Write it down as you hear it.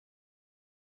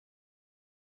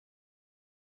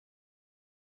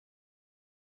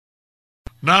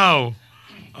Now,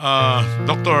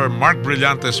 Dr. Marc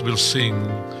Brillantes will sing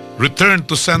Return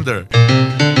to Sender.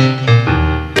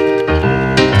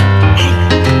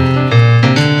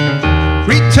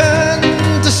 Return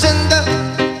to sender,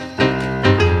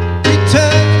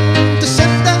 return to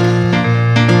sender.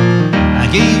 I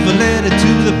gave a letter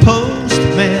to the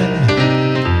postman,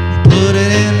 he put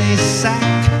it in his sack.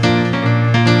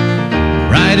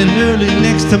 Bright and early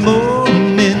next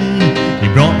morning, he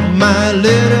brought my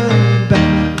letter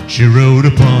back. She wrote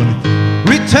upon it,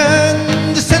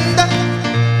 return to sender,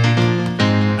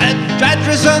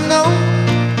 address unknown,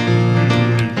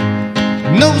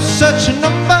 no such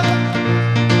number,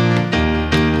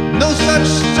 no such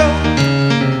zone.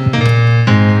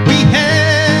 We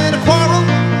had a quarrel,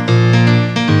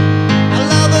 a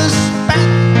lover's spat.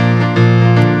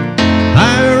 I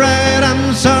write,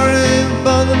 I'm sorry,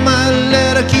 but my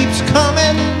letter keeps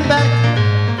coming back.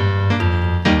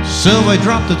 So I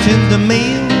dropped it in the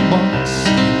mailbox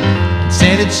and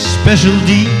said it's special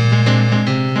D.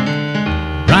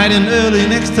 Bright and early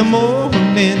next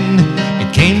morning,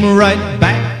 it came right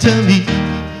back to me.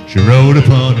 She wrote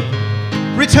upon it,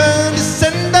 return to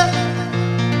sender,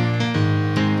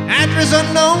 address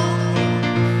unknown,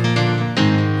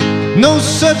 no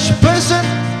such person,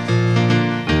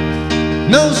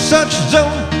 no such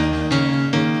zone.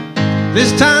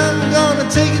 This time I'm gonna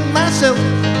take it myself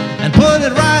and put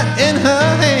it right in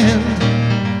her hand.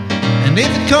 And if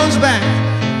it comes back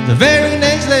the very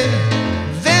next day,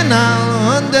 then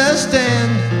I'll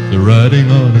understand. The writing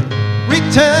on it,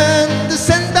 return to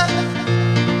sender,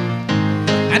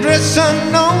 address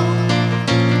unknown,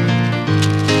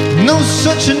 no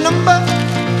such a number,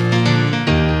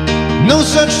 no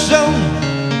such zone.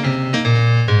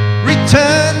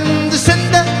 Return to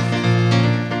sender,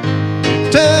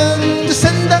 return to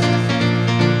sender,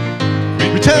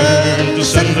 return to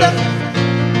sender,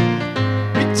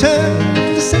 return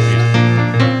to sender.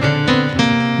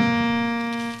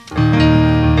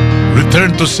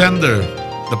 Return to Sender.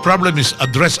 The problem is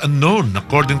address unknown,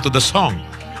 according to the song.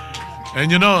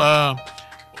 And you know,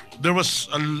 there was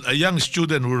a young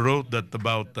student who wrote that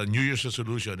about New Year's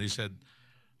resolution. He said,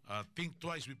 think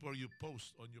twice before you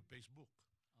post on your Facebook.